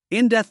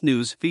In-depth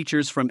news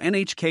features from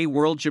NHK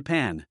World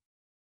Japan.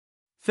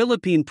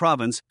 Philippine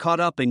province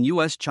caught up in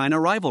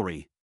U.S.-China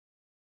rivalry.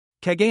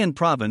 Cagayan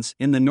Province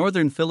in the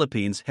northern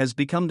Philippines has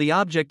become the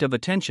object of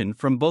attention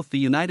from both the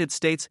United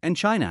States and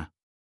China.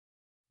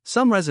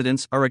 Some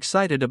residents are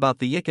excited about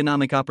the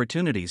economic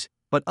opportunities,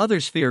 but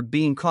others fear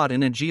being caught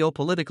in a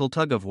geopolitical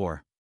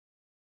tug-of-war.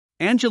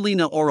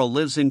 Angelina Oro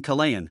lives in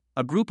Cagayan,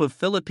 a group of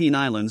Philippine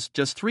islands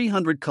just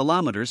 300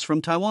 kilometers from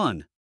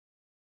Taiwan.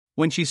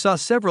 When she saw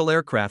several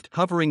aircraft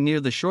hovering near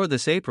the shore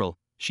this April,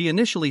 she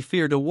initially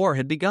feared a war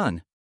had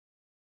begun.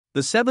 The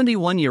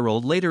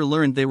 71-year-old later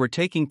learned they were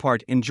taking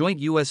part in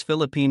joint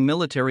U.S.-Philippine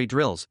military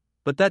drills,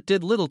 but that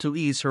did little to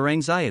ease her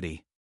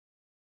anxiety.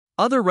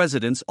 Other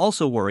residents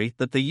also worry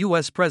that the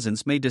U.S.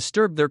 presence may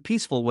disturb their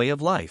peaceful way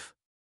of life.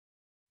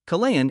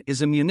 Cagayan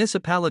is a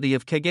municipality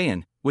of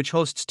Cagayan, which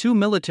hosts two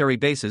military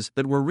bases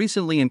that were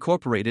recently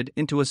incorporated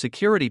into a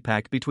security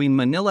pact between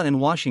Manila and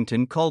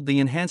Washington called the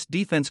Enhanced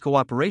Defense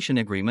Cooperation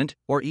Agreement,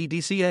 or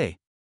EDCA.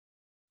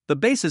 The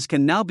bases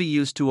can now be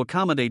used to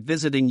accommodate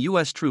visiting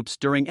U.S. troops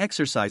during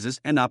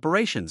exercises and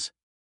operations.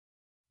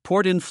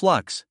 Port in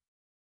flux.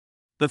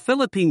 The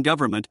Philippine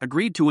government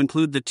agreed to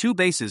include the two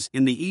bases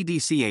in the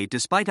EDCA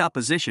despite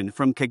opposition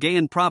from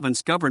Cagayan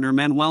Province Governor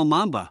Manuel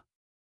Mamba.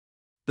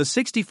 The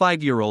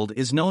 65-year-old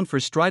is known for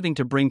striving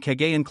to bring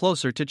Cagayan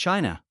closer to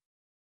China.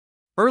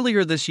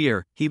 Earlier this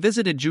year, he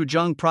visited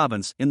Zhejiang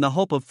Province in the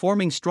hope of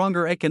forming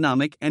stronger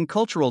economic and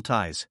cultural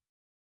ties.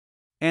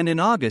 And in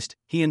August,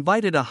 he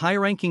invited a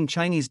high-ranking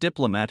Chinese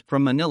diplomat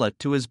from Manila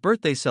to his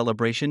birthday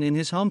celebration in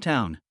his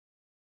hometown.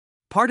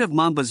 Part of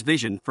Mamba's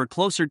vision for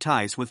closer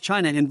ties with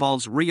China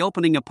involves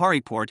reopening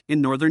Apari Port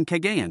in northern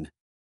Cagayan.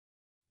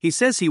 He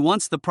says he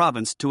wants the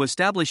province to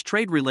establish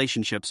trade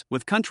relationships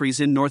with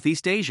countries in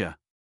Northeast Asia.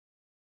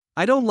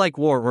 "I don't like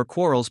war or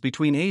quarrels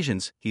between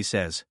Asians," he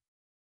says.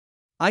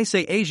 "I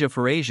say Asia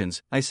for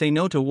Asians, I say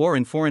no to war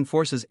and foreign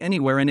forces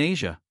anywhere in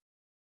Asia."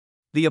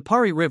 The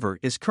Apari River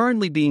is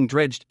currently being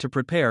dredged to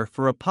prepare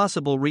for a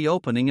possible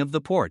reopening of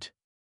the port.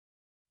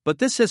 But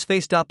this has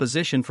faced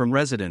opposition from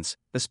residents,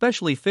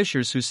 especially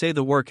fishers who say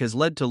the work has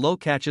led to low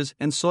catches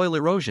and soil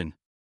erosion.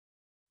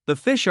 "The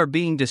fish are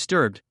being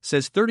disturbed,"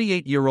 says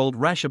 38-year-old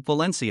Rashid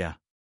Valencia.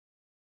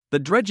 "The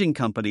dredging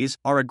companies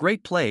are a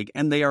great plague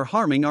and they are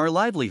harming our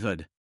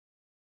livelihood."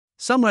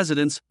 Some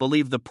residents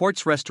believe the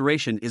port's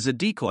restoration is a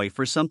decoy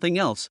for something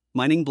else,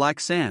 mining black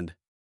sand.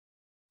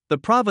 The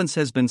province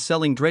has been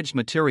selling dredged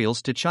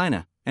materials to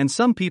China, and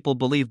some people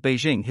believe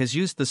Beijing has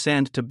used the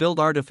sand to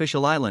build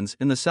artificial islands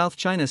in the South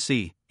China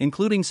Sea,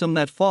 including some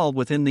that fall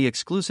within the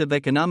exclusive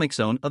economic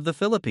zone of the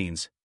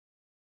Philippines.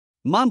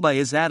 Mamba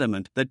is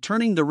adamant that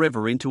turning the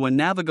river into a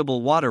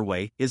navigable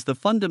waterway is the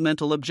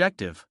fundamental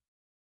objective.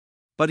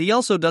 But he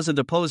also doesn't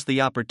oppose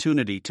the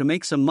opportunity to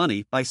make some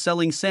money by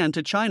selling sand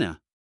to China.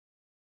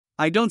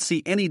 "I don't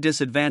see any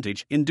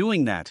disadvantage in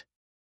doing that.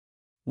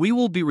 We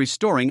will be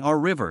restoring our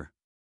river.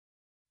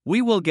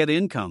 We will get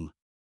income.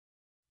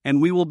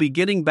 And we will be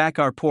getting back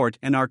our port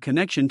and our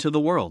connection to the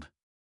world."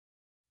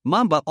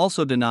 Mamba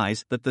also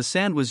denies that the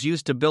sand was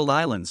used to build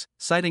islands,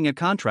 citing a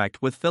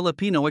contract with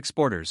Filipino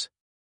exporters.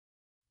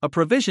 A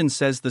provision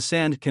says the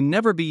sand can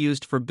never be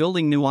used for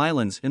building new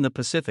islands in the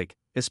Pacific,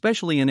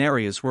 especially in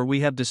areas where we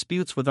have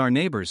disputes with our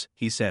neighbors,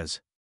 he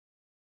says.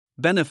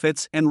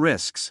 Benefits and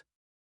risks.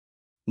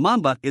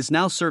 Mamba is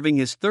now serving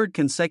his third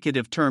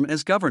consecutive term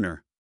as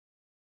governor.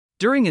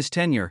 During his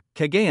tenure,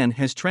 Cagayan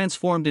has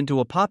transformed into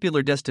a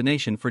popular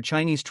destination for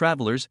Chinese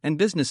travelers and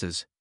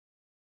businesses.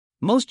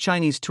 Most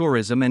Chinese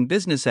tourism and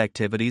business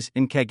activities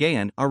in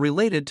Cagayan are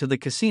related to the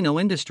casino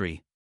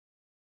industry.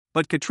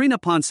 But Katrina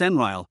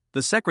Poncenrile,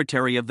 the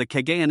secretary of the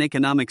Cagayan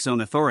Economic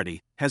Zone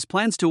Authority, has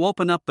plans to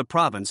open up the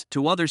province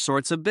to other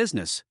sorts of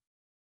business.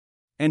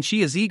 And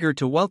she is eager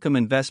to welcome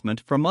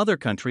investment from other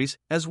countries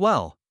as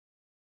well.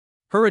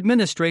 Her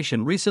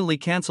administration recently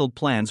canceled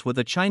plans with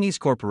a Chinese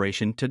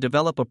corporation to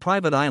develop a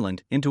private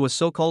island into a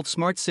so-called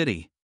smart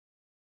city.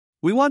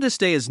 "We want to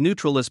stay as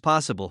neutral as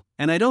possible,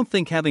 and I don't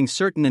think having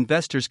certain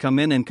investors come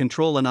in and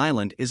control an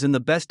island is in the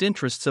best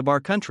interests of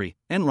our country,"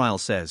 Enrile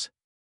says.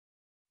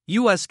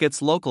 U.S.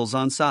 gets locals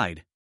on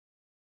side.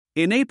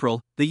 In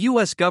April, the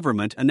U.S.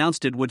 government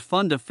announced it would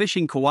fund a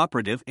fishing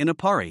cooperative in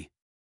Apari.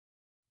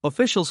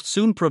 Officials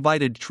soon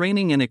provided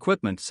training and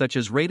equipment such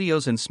as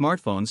radios and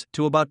smartphones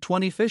to about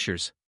 20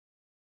 fishers.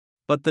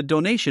 But the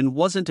donation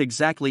wasn't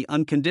exactly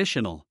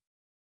unconditional.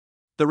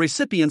 The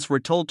recipients were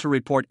told to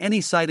report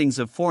any sightings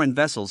of foreign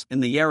vessels in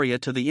the area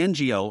to the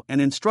NGO, an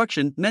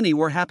instruction many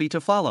were happy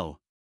to follow.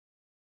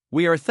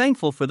 "We are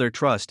thankful for their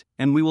trust,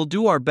 and we will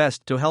do our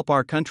best to help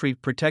our country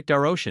protect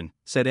our ocean,"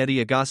 said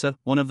Eddie Agasa,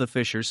 one of the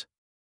fishers.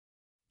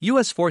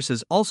 U.S.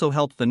 forces also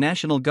helped the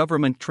national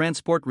government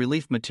transport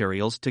relief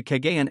materials to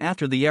Cagayan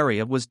after the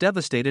area was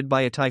devastated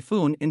by a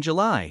typhoon in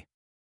July.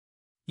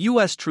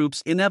 U.S.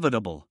 troops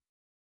inevitable.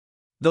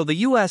 Though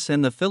the U.S.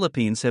 and the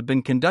Philippines have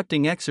been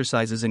conducting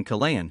exercises in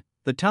Cagayan,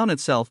 the town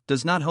itself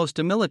does not host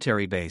a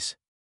military base.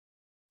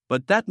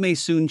 But that may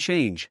soon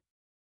change.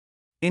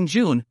 In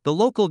June, the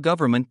local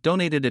government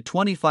donated a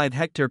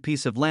 25-hectare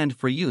piece of land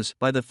for use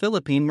by the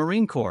Philippine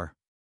Marine Corps.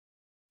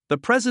 The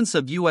presence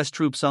of U.S.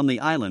 troops on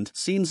the island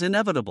seems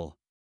inevitable.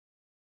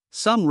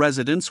 Some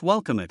residents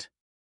welcome it.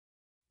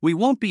 "We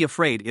won't be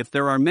afraid if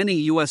there are many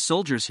U.S.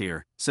 soldiers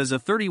here," says a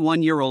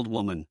 31-year-old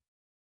woman.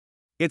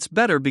 "It's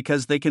better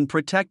because they can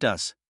protect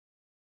us."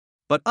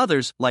 But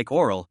others, like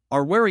Oral,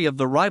 are wary of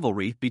the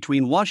rivalry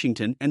between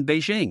Washington and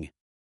Beijing.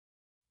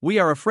 "We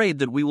are afraid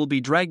that we will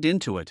be dragged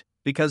into it,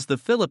 because the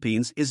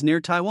Philippines is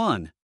near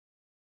Taiwan."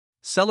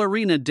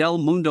 Celerina del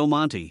Mundo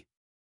Monte.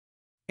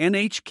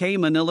 NHK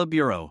Manila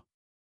Bureau.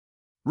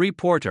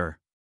 Reporter.